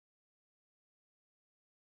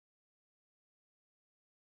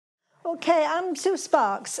Okay, I'm Sue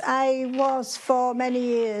Sparks. I was for many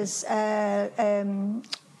years a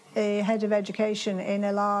head of education in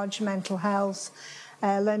a large mental health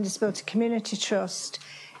learning disability community trust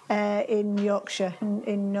in Yorkshire,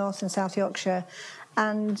 in North and South Yorkshire.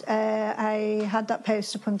 And I had that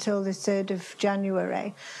post up until the 3rd of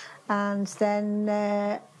January. And then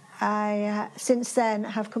I, since then,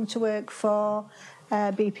 have come to work for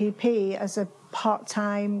BPP as a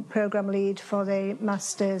part-time programme lead for the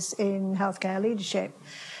Masters in Healthcare Leadership.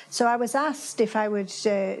 So I was asked if I would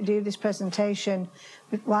do this presentation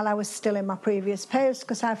while I was still in my previous post,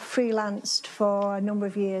 because I've freelanced for a number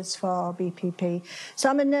of years for BPP. So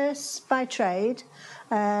I'm a nurse by trade,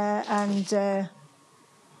 but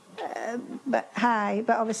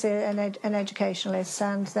obviously an educationalist,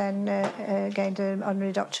 and then gained an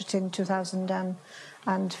honorary doctorate in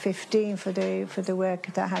 2015 for the work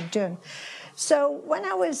that I had done. So when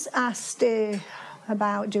I was asked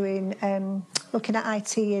about doing looking at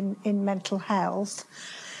IT in mental health,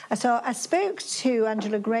 so I spoke to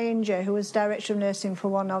Angela Granger, who was Director of Nursing for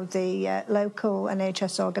one of the local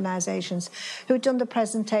NHS organisations, who had done the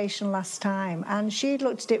presentation last time, and she'd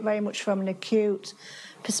looked at it very much from an acute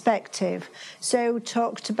perspective. So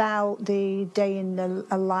talked about the day in the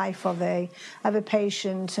life of a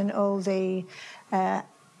patient and all the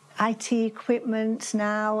IT equipment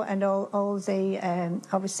now, and all the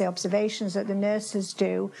obviously observations that the nurses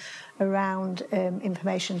do around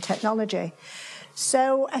information technology.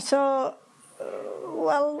 So I thought,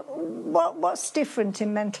 well, what's different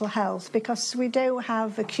in mental health? Because we don't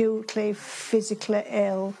have acutely physically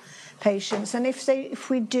ill patients, and if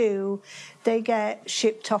we do, they get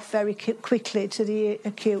shipped off very quickly to the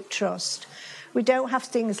acute trust. We don't have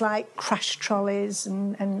things like crash trolleys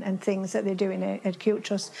and things that they do in acute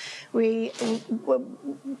trust. We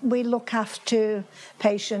look after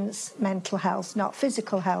patients' mental health, not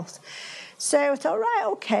physical health. So I thought, right,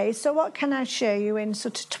 okay, so what can I show you in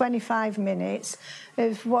sort of 25 minutes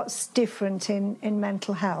of what's different in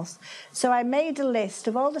mental health? So I made a list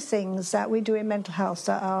of all the things that we do in mental health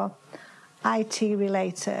that are IT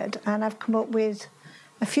related, and I've come up with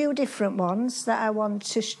a few different ones that I want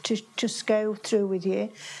to just go through with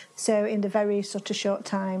you. So in the very sort of short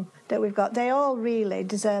time that we've got, they all really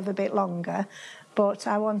deserve a bit longer, but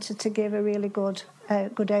I wanted to give a really good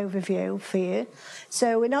overview for you.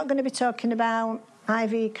 So we're not going to be talking about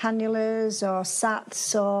IV cannulas or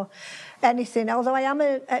SATs or anything, although I am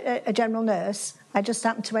a general nurse. I just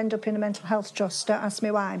happened to end up in a mental health trust. Don't ask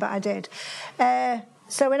me why, but I did.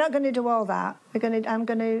 So we're not going to do all that.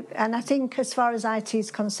 And I think as far as IT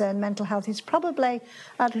is concerned, mental health is probably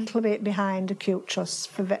a little bit behind acute trusts,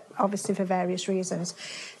 obviously for various reasons.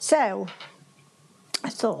 So I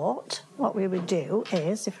thought what we would do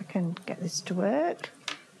is, if I can get this to work,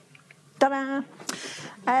 ta-da!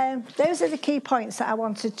 Those are the key points that I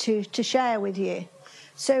wanted to share with you.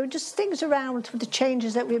 So just things around the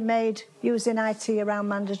changes that we've made using IT around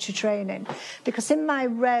mandatory training. Because in my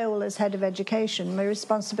role as head of education, my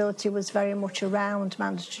responsibility was very much around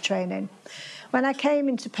mandatory training. When I came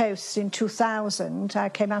into post in 2000, I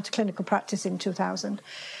came out of clinical practice in 2000,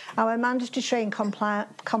 our mandatory training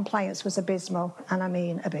compliance was abysmal, and I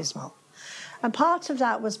mean abysmal. And part of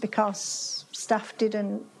that was because staff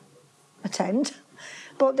didn't attend,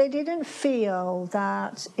 but they didn't feel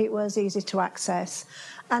that it was easy to access,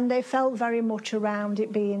 and they felt very much around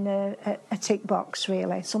it being a tick box,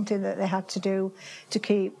 really, something that they had to do to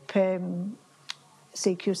keep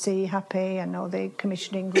CQC happy and all the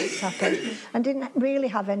commissioning groups happy, and didn't really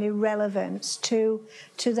have any relevance to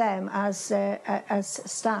them as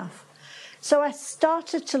staff. So I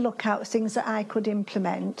started to look at things that I could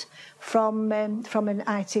implement from an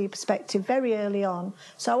IT perspective very early on.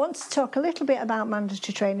 So I want to talk a little bit about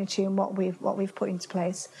mandatory training to you and what we've put into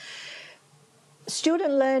place.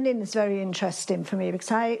 Student learning is very interesting for me, because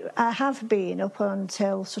I have been up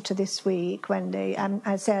until sort of this week when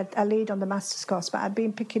I said I lead on the master's course, but I've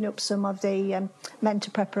been picking up some of the mentor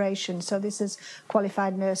preparation. So this is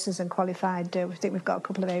qualified nurses and qualified, I think we've got a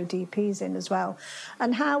couple of ODPs in as well,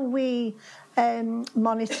 and how we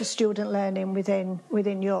monitor student learning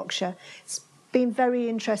within Yorkshire. It's been very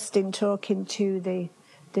interesting talking to the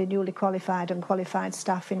newly qualified and qualified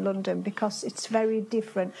staff in London, because it's very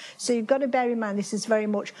different. So you've got to bear in mind this is very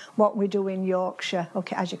much what we do in Yorkshire.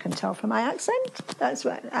 Okay, as you can tell from my accent, that's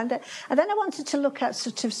right. And then I wanted to look at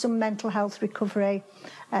sort of some mental health recovery,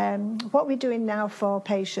 what we're doing now for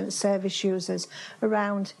patients, service users,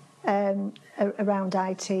 around around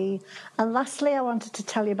IT. And lastly, I wanted to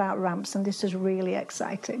tell you about ramps, and this is really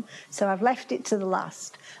exciting. So I've left it to the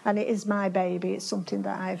last, and it is my baby. It's something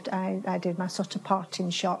that I did my sort of parting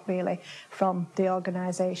shot, really, from the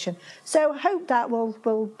organisation. So I hope that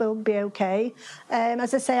will be okay.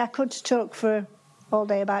 As I say, I could talk for all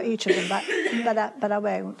day about each of them, but I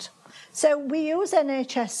won't. So we use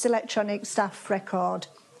NHS electronic staff record.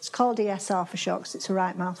 It's called ESR for short, 'cause it's a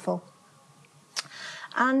right mouthful.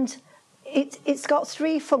 And it's got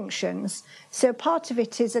three functions. So part of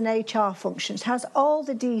it is an HR function. It has all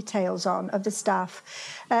the details of the staff.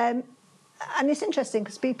 And it's interesting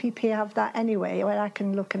because BPP have that anyway, where I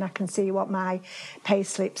can look and I can see what my pay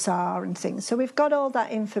slips are and things. So we've got all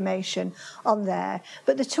that information on there.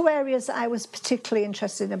 But the two areas that I was particularly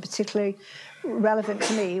interested in and particularly relevant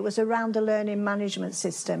to me was around the learning management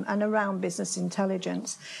system and around business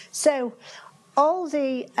intelligence. So all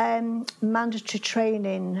the mandatory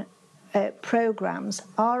training programmes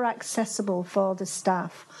are accessible for the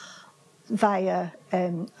staff via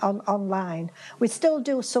online. We still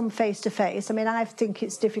do some face-to-face. I mean, I think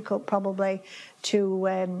it's difficult probably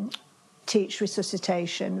to teach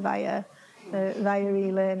resuscitation via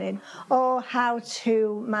e-learning, or how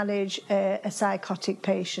to manage a psychotic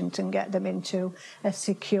patient and get them into a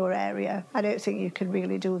secure area. I don't think you can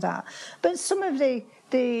really do that. But some of the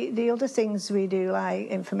other things we do, like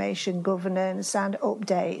information governance and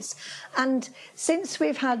updates. And since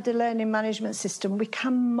we've had the learning management system, we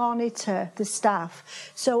can monitor the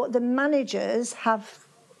staff. So the managers have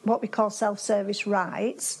what we call self-service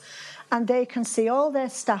rights, and they can see all their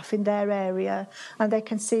staff in their area, and they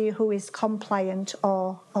can see who is compliant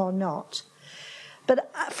or not.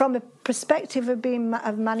 But from a perspective of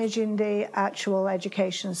managing the actual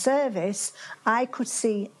education service, I could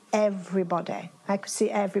see everybody.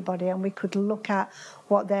 And we could look at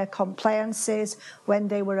what their compliance is. When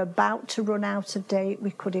they were about to run out of date,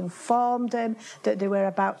 we could inform them that they were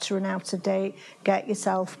about to run out of date, get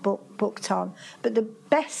yourself booked on. But the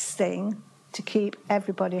best thing to keep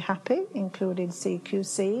everybody happy, including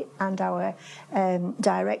CQC and our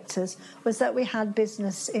directors, was that we had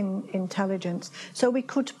business intelligence. So we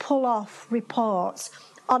could pull off reports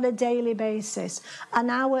on a daily basis.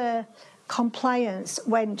 And our compliance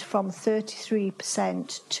went from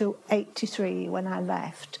 33% to 83% when I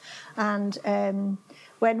left. And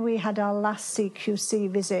when we had our last CQC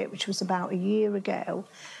visit, which was about a year ago,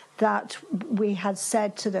 that we had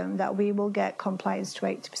said to them that we will get compliance to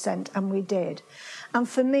 80%, and we did. And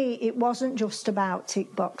for me, it wasn't just about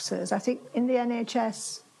tick boxes. I think in the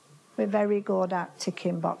NHS, we're very good at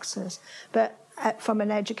ticking boxes. But from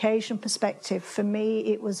an education perspective, for me,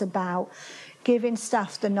 it was about giving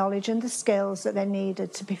staff the knowledge and the skills that they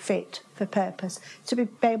needed to be fit for purpose, to be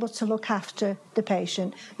able to look after the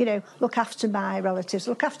patient, look after my relatives,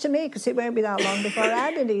 look after me, because it won't be that long before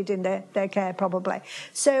I'll be needing their care probably.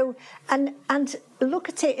 So, and look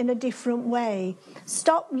at it in a different way.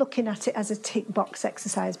 Stop looking at it as a tick box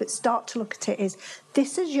exercise, but start to look at it as,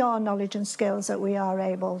 this is your knowledge and skills that we are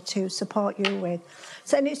able to support you with.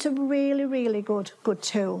 So, and it's a really, really good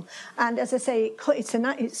tool. And as I say, it's an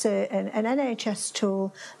NHS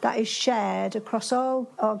tool that is shared across all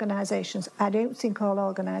organisations. I don't think all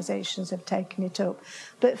organisations have taken it up.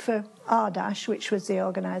 But for RDaSH, which was the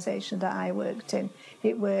organisation that I worked in,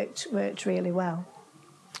 it worked really well.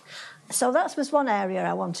 So that was one area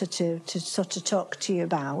I wanted to sort of talk to you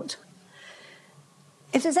about.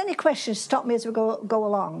 If there's any questions, stop me as we go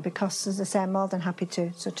along, because, as I say, I'm more than happy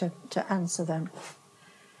to answer them.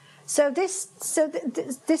 So this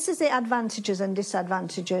is the advantages and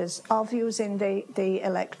disadvantages of using the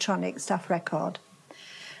electronic staff record.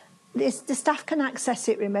 The staff can access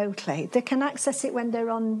it remotely. They can access it when they're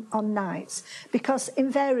on nights, because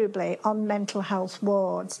invariably on mental health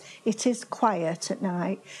wards, it is quiet at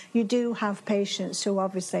night. You do have patients who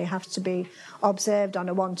obviously have to be observed on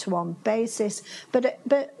a one-to-one basis, but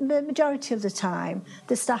the majority of the time,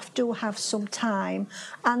 the staff do have some time,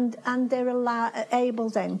 and they're able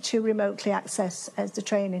then to remotely access the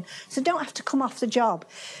training. So don't have to come off the job,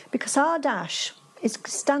 because RDaSH, it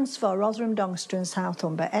stands for Rotherham, Doncaster and South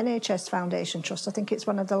Humber NHS Foundation Trust. I think it's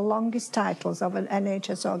one of the longest titles of an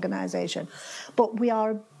NHS organisation. But we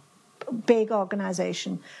are a big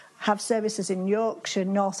organisation, have services in Yorkshire,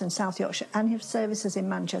 North and South Yorkshire, and have services in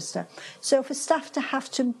Manchester. So for staff to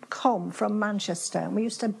have to come from Manchester, and we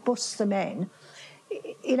used to bus them in,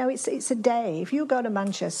 it's a day. If you go to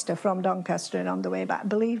Manchester from Doncaster and on the way back,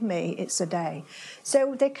 believe me, it's a day.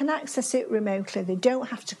 So they can access it remotely. They don't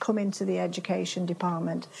have to come into the education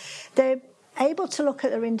department. able to look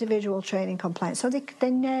at their individual training compliance, so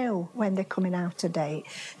they know when they're coming out of date.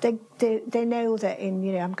 They know that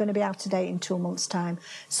I'm going to be out of date in 2 months' time,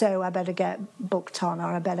 so I better get booked on,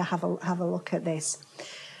 or I better have a look at this.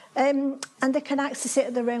 And they can access it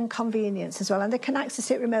at their own convenience as well, and they can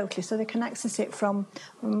access it remotely, so they can access it from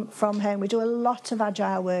home. We do a lot of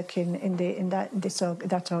agile work in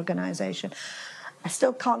that organisation. I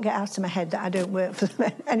still can't get out of my head that I don't work for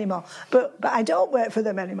them anymore, but I don't work for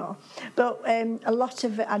them anymore. But a lot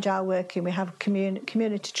of agile working, we have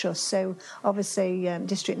community trust. So obviously,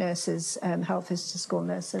 district nurses, health visitor school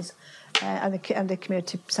nurses, and the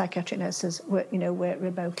community psychiatric nurses work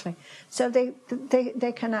remotely, so they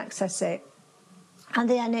can access it, and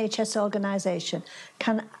the NHS organisation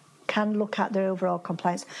can look at their overall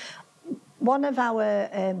compliance. One of our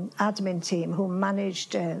admin team who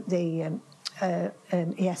managed the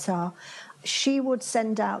ESR, she would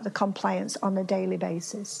send out the compliance on a daily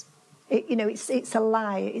basis. It's a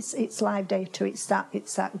lie. It's live data. It's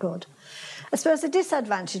that good. I suppose the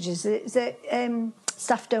disadvantage is that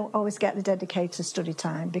staff don't always get the dedicated study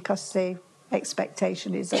time, because the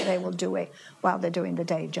expectation is that they will do it while they're doing the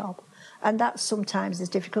day job. And that sometimes is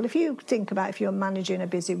difficult. If you think about if you're managing a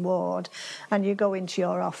busy ward and you go into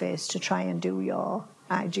your office to try and do your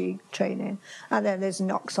IG training, and then there's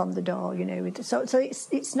knocks on the door, so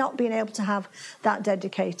it's not being able to have that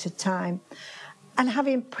dedicated time. And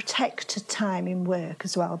having protected time in work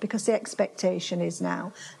as well, because the expectation is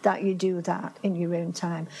now that you do that in your own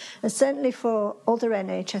time. And certainly for other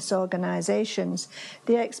NHS organisations,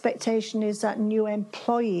 the expectation is that new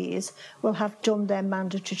employees will have done their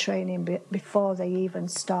mandatory training before they even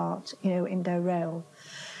start, in their role.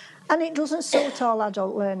 And it doesn't suit all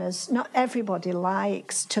adult learners. Not everybody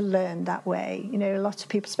likes to learn that way. A lot of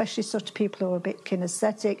people, especially sort of people who are a bit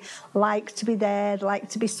kinesthetic, like to be there, like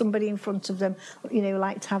to be somebody in front of them,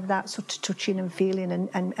 like to have that sort of touching and feeling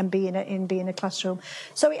and being in a classroom.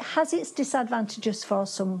 So it has its disadvantages for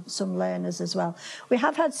some learners as well. We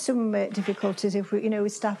have had some difficulties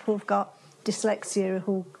with staff who've got dyslexia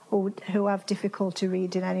who have difficulty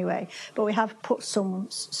reading anyway, but we have put some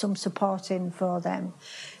support in for them.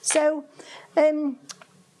 So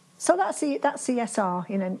that's the ESR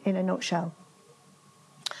in a nutshell.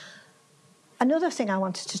 Another thing I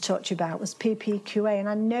wanted to talk to you about was PPQA, and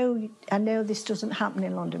I know this doesn't happen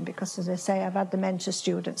in London because, as I say, I've had the mentor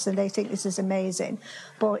students and they think this is amazing,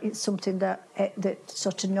 but it's something that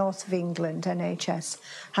sort of north of England NHS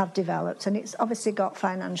have developed, and it's obviously got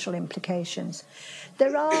financial implications.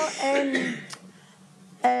 There are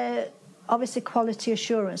obviously quality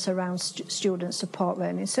assurance around student support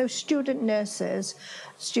learning. So student nurses,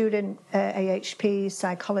 student AHPs,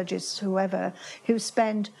 psychologists, whoever, who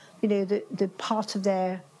spend the part of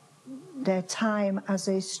their time as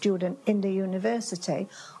a student in the university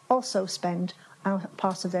also spend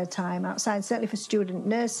part of their time outside. Certainly for student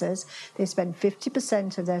nurses, they spend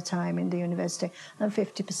 50% of their time in the university and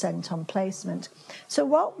 50% on placement. So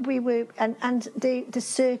what we were, and the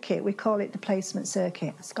circuit, we call it the placement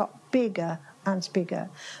circuit, it's got bigger and bigger.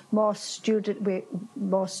 More student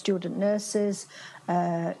nurses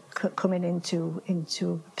coming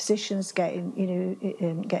into positions,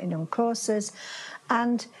 getting on courses,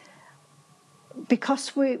 and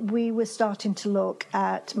because we were starting to look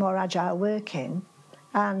at more agile working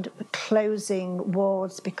and closing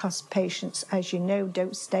wards because patients, as you know,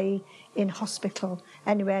 don't stay in hospital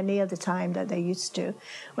anywhere near the time that they used to.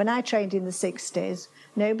 When I trained in the 60s,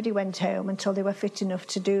 nobody went home until they were fit enough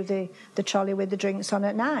to do the trolley with the drinks on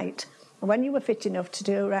at night. And when you were fit enough to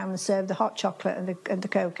do around and serve the hot chocolate and the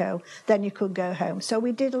cocoa, then you could go home. So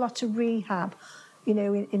we did a lot of rehab,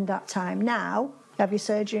 in that time. Now, have your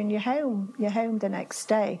surgery in your home the next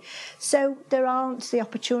day. So there aren't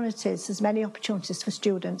as many opportunities for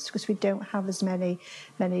students because we don't have as many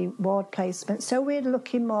ward placements. So we're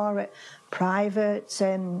looking more at private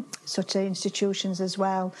sort of institutions as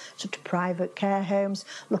well, sort of private care homes,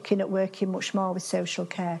 looking at working much more with social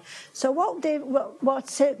care. So what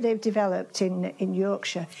they've developed in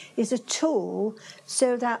Yorkshire is a tool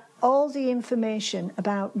so that all the information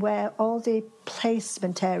about where all the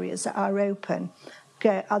placement areas that are open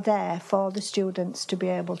are there for the students to be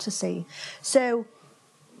able to see. So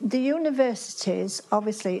the universities,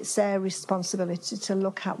 obviously, it's their responsibility to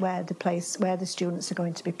look at where the students are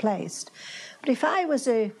going to be placed. But if I was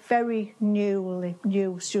a very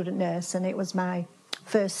new student nurse and it was my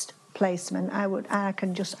first placement, I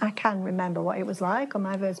can remember what it was like on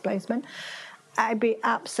my first placement. I'd be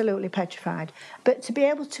absolutely petrified. But to be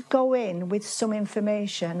able to go in with some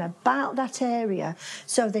information about that area,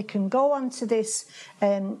 so they can go onto this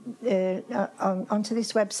onto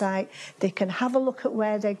this website, they can have a look at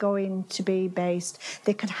where they're going to be based,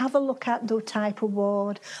 they can have a look at the type of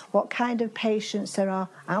ward, what kind of patients there are,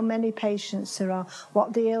 how many patients there are,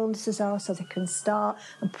 what the illnesses are, so they can start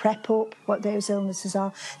and prep up what those illnesses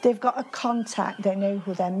are. They've got a contact, they know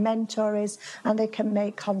who their mentor is, and they can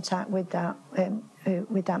make contact with that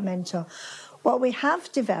mentor. What we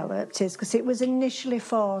have developed is, because it was initially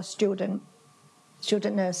for student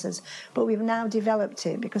nurses, but we've now developed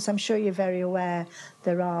it because I'm sure you're very aware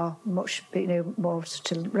there are much more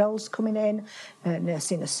roles coming in,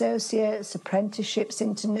 nursing associates, apprenticeships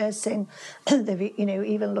into nursing. They've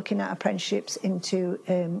even looking at apprenticeships into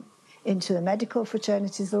the medical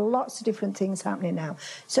fraternities. There are lots of different things happening now.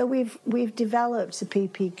 So we've developed a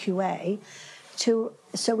PPQA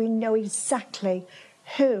so we know exactly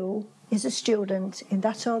who is a student in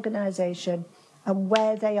that organisation and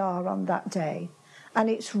where they are on that day. And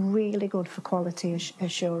it's really good for quality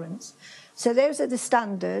assurance. So those are the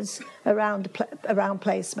standards around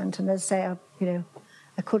placement. And as I say,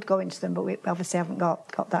 I could go into them, but we obviously haven't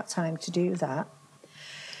got that time to do that.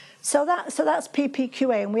 So that's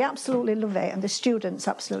PPQA, and we absolutely love it, and the students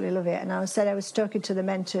absolutely love it. And I was talking to the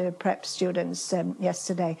mentor prep students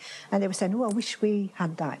yesterday, and they were saying, "Oh, I wish we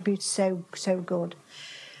had that. It'd be so good."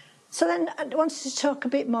 So then I wanted to talk a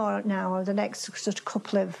bit more now on the next sort of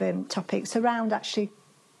couple of topics around actually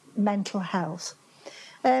mental health.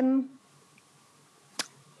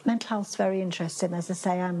 Mental health's very interesting. As I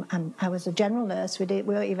say, I was a general nurse. We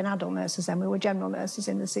were even adult nurses then. We were general nurses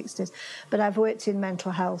in the 60s. But I've worked in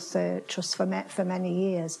mental health trusts for many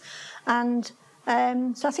years. And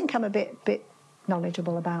so I think I'm a bit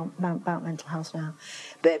knowledgeable about mental health now.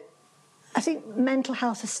 But I think mental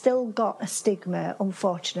health has still got a stigma,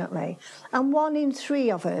 unfortunately. And 1 in 3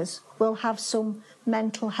 of us will have some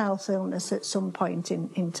mental health illness at some point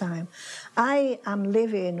in time. I am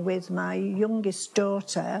living with my youngest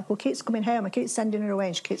daughter, who keeps coming home. I keep sending her away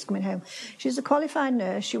and she keeps coming home. She's a qualified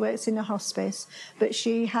nurse. She works in a hospice, but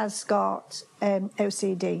she has got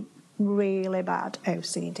OCD. Really bad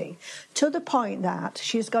OCD, to the point that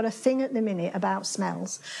she's got a thing at the minute about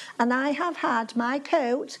smells. And I have had my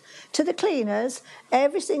coat to the cleaners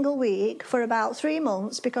every single week for about 3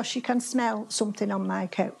 months because she can smell something on my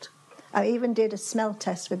coat. I even did a smell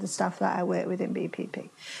test with the staff that I work with in BPP.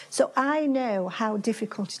 So I know how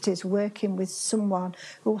difficult it is working with someone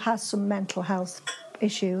who has some mental health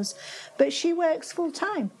issues, but she works full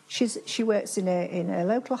time. She works in a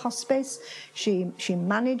local hospice. She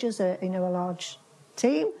manages a large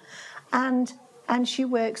team, and she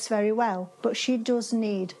works very well. But she does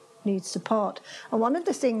need support. And one of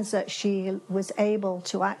the things that she was able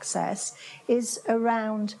to access is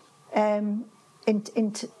around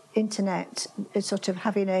internet, sort of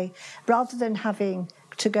having rather than having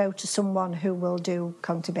to go to someone who will do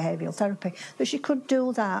cognitive behavioural therapy, that she could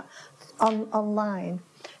do that online.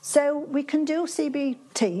 So we can do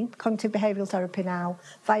CBT, cognitive behavioural therapy now,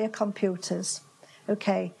 via computers.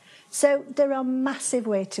 Okay, so there are massive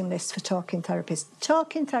waiting lists for talking therapies.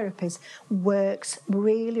 Talking therapies works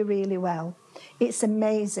really, really well. It's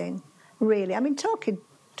amazing, really. I mean, talking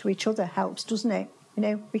to each other helps, doesn't it?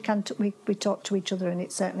 We talk to each other and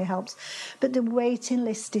it certainly helps. But the waiting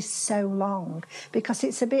list is so long because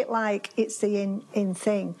it's a bit like it's the in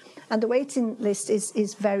thing. And the waiting list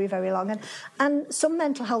is very, very long. And some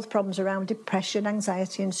mental health problems around depression,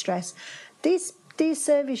 anxiety and stress, these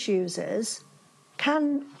service users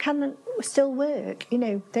can still work,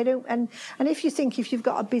 they don't, and if you've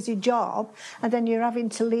got a busy job and then you're having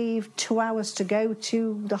to leave 2 hours to go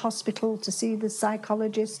to the hospital to see the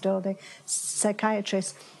psychologist or the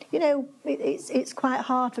psychiatrist, it's quite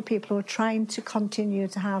hard for people who are trying to continue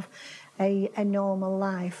to have a normal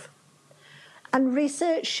life. And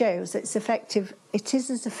research shows that it is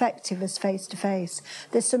as effective as face-to-face.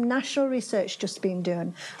 There's some national research just being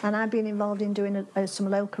done, and I've been involved in doing some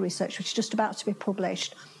local research, which is just about to be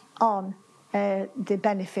published, on the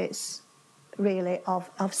benefits, really, of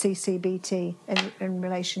CCBT in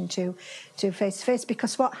relation to face-to-face.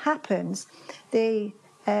 Because what happens, the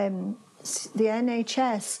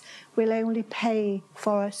NHS will only pay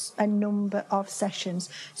for a number of sessions.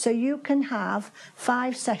 So you can have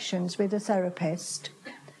 5 sessions with a therapist,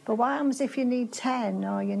 but what happens if you need 10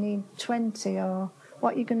 or you need 20, or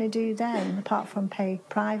what are you going to do then apart from pay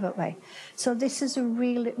privately? So this is a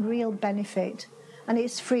real benefit, and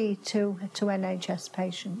it's free to NHS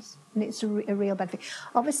patients, and it's a real benefit.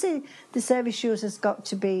 Obviously, the service user's got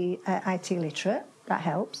to be IT literate. that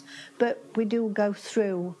helps. But we do go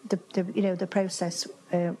through the process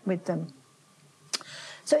with them.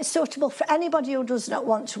 So it's suitable for anybody who does not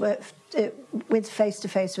want to work with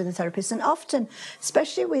face-to-face with a therapist. And often,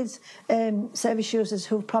 especially with service users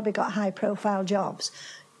who've probably got high-profile jobs,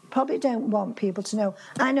 probably don't want people to know.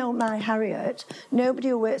 I know my Harriet. Nobody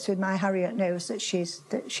who works with my Harriet knows that she's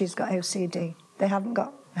got OCD. They haven't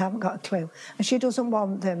got a clue, and she doesn't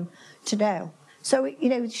want them to know. So,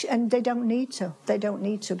 and they don't need to. They don't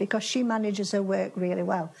need to, because she manages her work really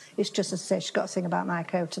well. It's just, as I say, she's got a thing about my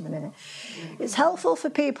coat at the minute. It's helpful for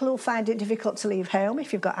people who find it difficult to leave home.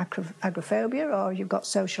 If you've got agoraphobia or you've got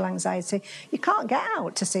social anxiety, you can't get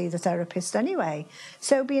out to see the therapist anyway.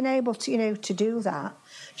 So being able to, to do that.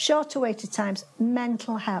 Shorter waiting times,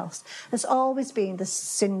 mental health has always been the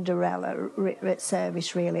Cinderella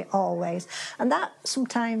service, really, always. And that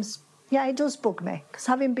sometimes... yeah, it does bug me, because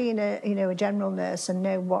having been a general nurse and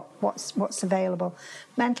know what's available,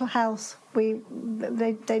 mental health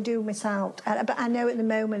they do miss out. But I know at the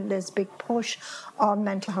moment there's a big push on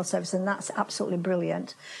mental health services, and that's absolutely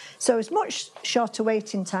brilliant. So it's much shorter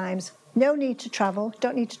waiting times. No need to travel.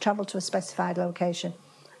 Don't need to travel to a specified location,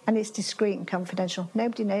 and it's discreet and confidential.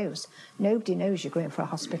 Nobody knows. Nobody knows you're going for a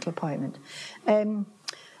hospital appointment.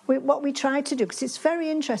 What we try to do, because it's very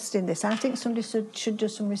interesting, this, I think somebody should do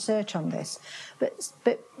some research on this,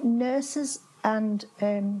 but nurses and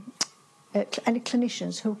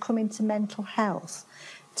clinicians who come into mental health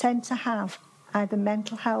tend to have either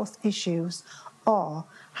mental health issues or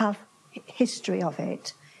have history of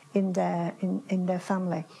it in their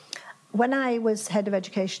family. When I was head of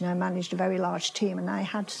education, I managed a very large team, and I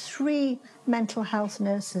had 3 mental health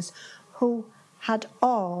nurses who had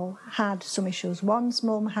all had some issues. One's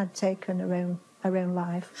mum had taken her own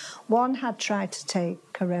life. One had tried to take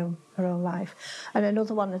her own life, and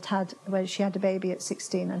another one had when she had a baby at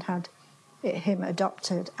 16 and had him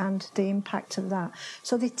adopted, and the impact of that.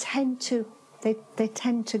 So they tend to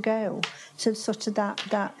go to sort of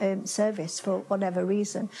that service for whatever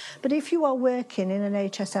reason. But if you are working in an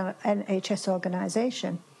NHS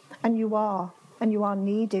organisation and you are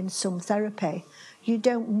needing some therapy, you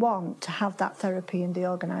don't want to have that therapy in the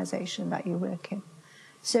organisation that you work in.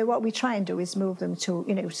 So what we try and do is move them to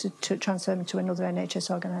transfer them to another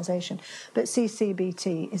NHS organisation. But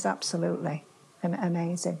CCBT is absolutely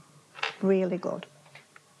amazing, really good.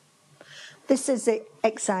 This is the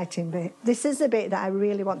exciting bit. This is the bit that I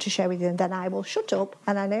really want to share with you, and then I will shut up.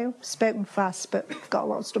 And I know I've spoken fast, but I've got a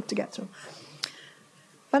lot of stuff to get through.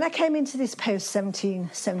 When I came into this post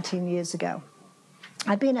 17 years ago,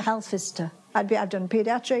 I'd been a health visitor. I've done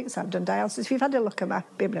paediatrics, I've done dialysis. If you've had a look at my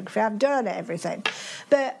bibliography, I've done everything.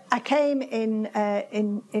 But I came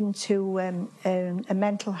into a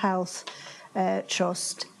mental health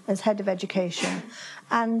trust as head of education,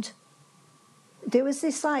 and there was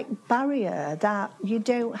this barrier that you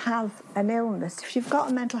don't have an illness. If you've got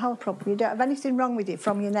a mental health problem, you don't have anything wrong with you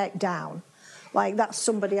from your neck down. That's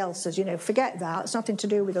somebody else's, forget that. It's nothing to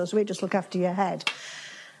do with us. We just look after your head.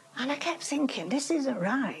 And I kept thinking, this isn't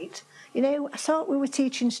right. I thought we were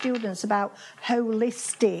teaching students about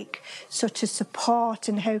holistic sort of support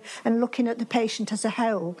and looking at the patient as a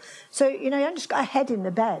whole. So, you haven't just got a head in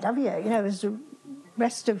the bed, have you? There's the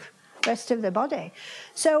rest of the body.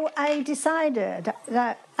 So I decided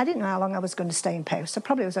that I didn't know how long I was going to stay in post. I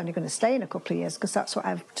probably was only going to stay in a couple of years, because that's what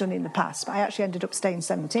I've done in the past. But I actually ended up staying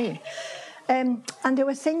 17. And there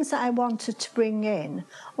were things that I wanted to bring in.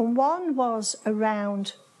 And one was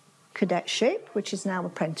around cadetship, which is now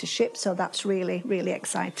apprenticeship, so that's really, really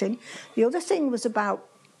exciting. The other thing was about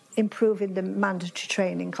improving the mandatory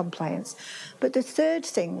training compliance. But the third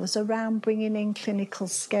thing was around bringing in clinical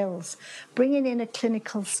skills, bringing in a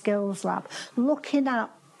clinical skills lab, looking at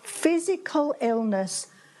physical illness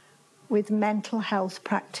with mental health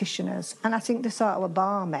practitioners. And I think they thought I was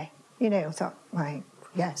balmy. I thought, right,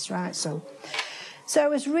 yes, right, So I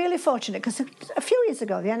was really fortunate, because a few years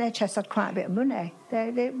ago the NHS had quite a bit of money.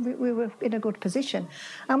 We were in a good position,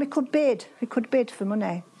 and we could bid for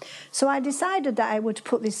money. So I decided that I would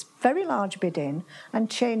put this very large bid in and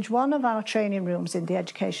change one of our training rooms in the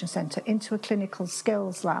education centre into a clinical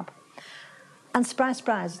skills lab. And surprise,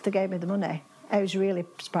 surprise, they gave me the money. I was really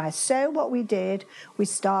surprised. So what we did, we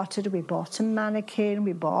bought a mannequin,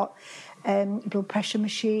 we bought blood pressure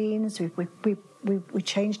machines, we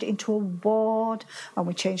changed it into a ward, and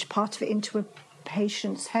we changed part of it into a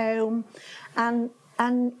patient's home, and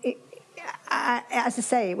as I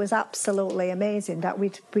say, it was absolutely amazing that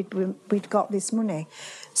we'd got this money.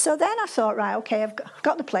 So then I thought, right, okay, I've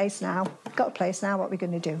got the place now. What are we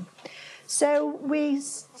going to do? So we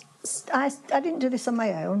I didn't do this on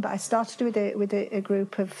my own, but I started with a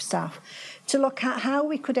group of staff to look at how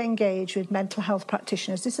we could engage with mental health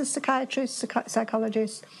practitioners. This is psychiatrists,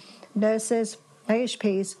 psychologists, nurses,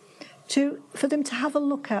 AHPs, for them to have a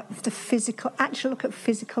look at physical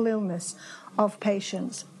illness of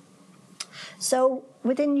patients. So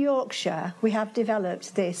within Yorkshire, we have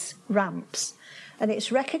developed this RAMPS, and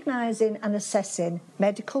it's recognising and assessing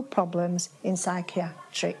medical problems in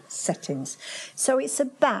psychiatric settings. So it's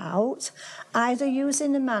about either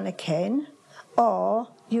using a mannequin or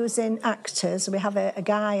using actors. We have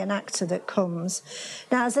an actor that comes.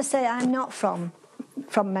 Now, as I say, I'm not from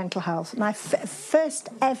mental health. My first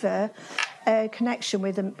ever connection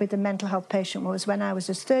with a mental health patient was when I was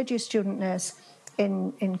a third-year student nurse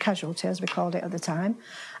in casualty, as we called it at the time.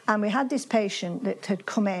 And we had this patient that had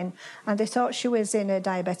come in, and they thought she was in a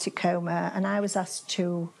diabetic coma, and I was asked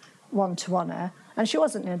to one-to-one her. And she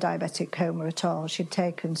wasn't in a diabetic coma at all. She'd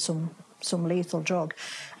taken some lethal drug.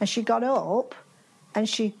 And she got up, and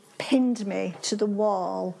she pinned me to the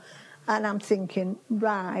wall. And I'm thinking,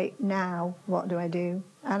 right, now, what do I do?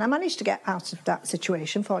 And I managed to get out of that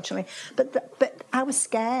situation, fortunately. But I was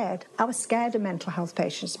scared. I was scared of mental health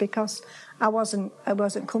patients because I wasn't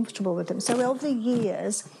comfortable with them. So over the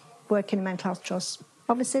years, working in mental health trusts,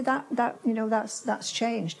 obviously that's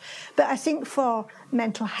changed. But I think for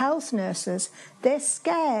mental health nurses, they're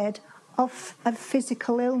scared of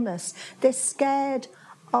physical illness. They're scared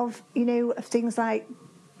of of things like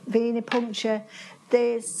venipuncture.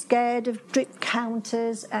 They're scared of drip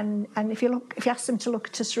counters, and if you ask them to look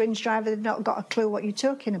at a syringe driver, they've not got a clue what you're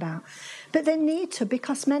talking about. But they need to,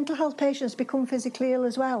 because mental health patients become physically ill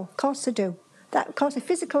as well. Of course they do. Of course, if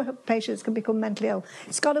physical patients can become mentally ill,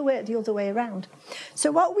 it's got to work the other way around. So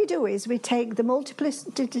what we do is we take the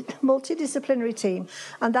multidisciplinary team,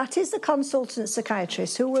 and that is the consultant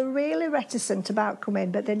psychiatrists who were really reticent about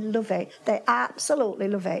coming, but they love it. They absolutely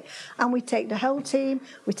love it. And we take the whole team,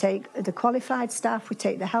 we take the qualified staff, we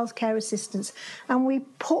take the healthcare assistants, and we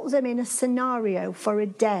put them in a scenario for a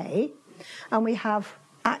day, and we have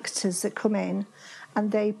actors that come in,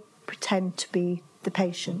 and they pretend to be the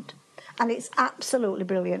patient. And it's absolutely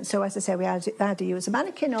brilliant. So, as I say, we either use a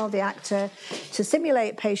mannequin or the actor to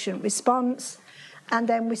simulate patient response, and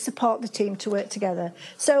then we support the team to work together.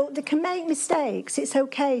 So they can make mistakes. It's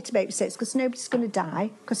okay to make mistakes because nobody's going to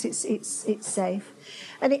die, because it's safe.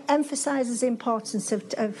 And it emphasises the importance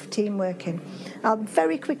of team working. I'll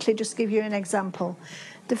very quickly just give you an example.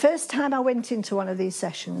 The first time I went into one of these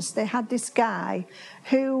sessions, they had this guy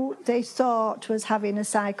who they thought was having a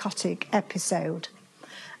psychotic episode.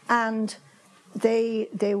 And there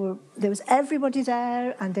was everybody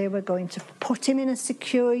there, and they were going to put him in a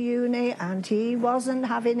secure unit, and he wasn't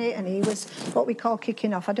having it, and he was what we call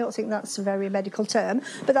kicking off. I don't think that's a very medical term,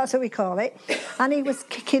 but that's what we call it. And he was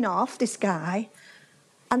kicking off, this guy,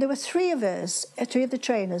 and there were three of the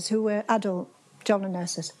trainers who were adult general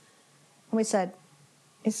nurses. And we said,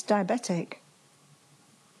 it's diabetic.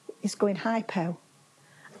 It's going hypo.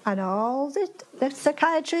 And all the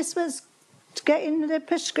psychiatrist was getting the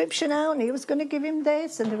prescription out, and he was going to give him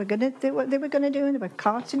this, and they were going to do what they were going to do, and they were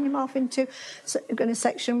carting him off into going to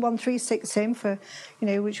section 136 him for,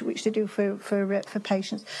 which they do for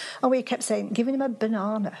patients. And we kept saying, giving him a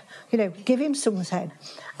banana, give him something.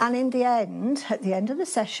 And in the end, at the end of the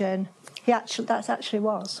session, it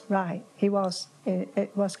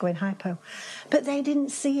was going hypo. But they didn't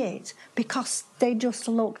see it because they just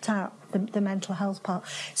looked at the mental health part.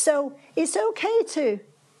 So it's okay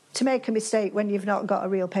to make a mistake when you've not got a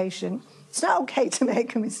real patient. It's not okay to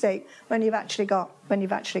make a mistake when you've actually got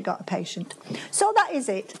a patient. So that is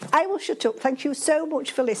it. I will shut up. Thank you so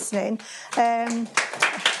much for listening. I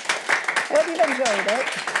hope you've enjoyed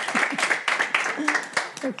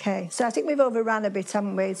it. Okay, so I think we've overrun a bit,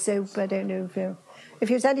 haven't we? So I don't know if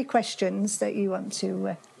there's any questions that you want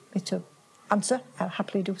me to answer, I'll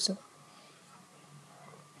happily do so.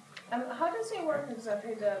 How does it work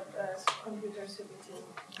exactly, the computer CBT?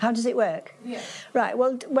 How does it work? Yeah. Right.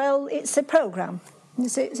 Well, it's a program.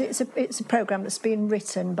 It's a program that's been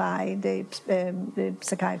written by the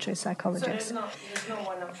psychiatrist, psychologist. So there's no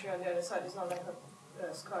one, I'm sure, on the other side. It's not like a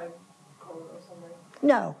Skype call or something.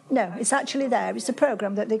 No. It's actually there. It's a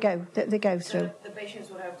program that they go through. So the patients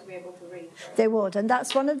would have to be able to read. Right? They would, and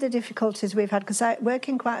that's one of the difficulties we've had, because I work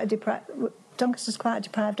in Doncaster's quite a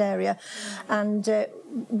deprived area, and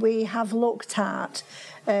we have looked at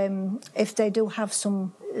if they do have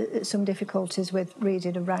some difficulties with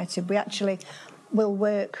reading and writing. We actually will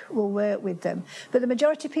work with them. But the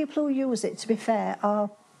majority of people who use it, to be fair, are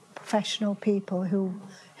professional people who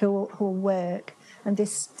work, and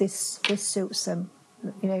this suits them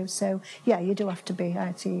you know. So yeah, you do have to be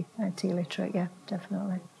IT literate. Yeah,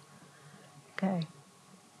 definitely. Okay.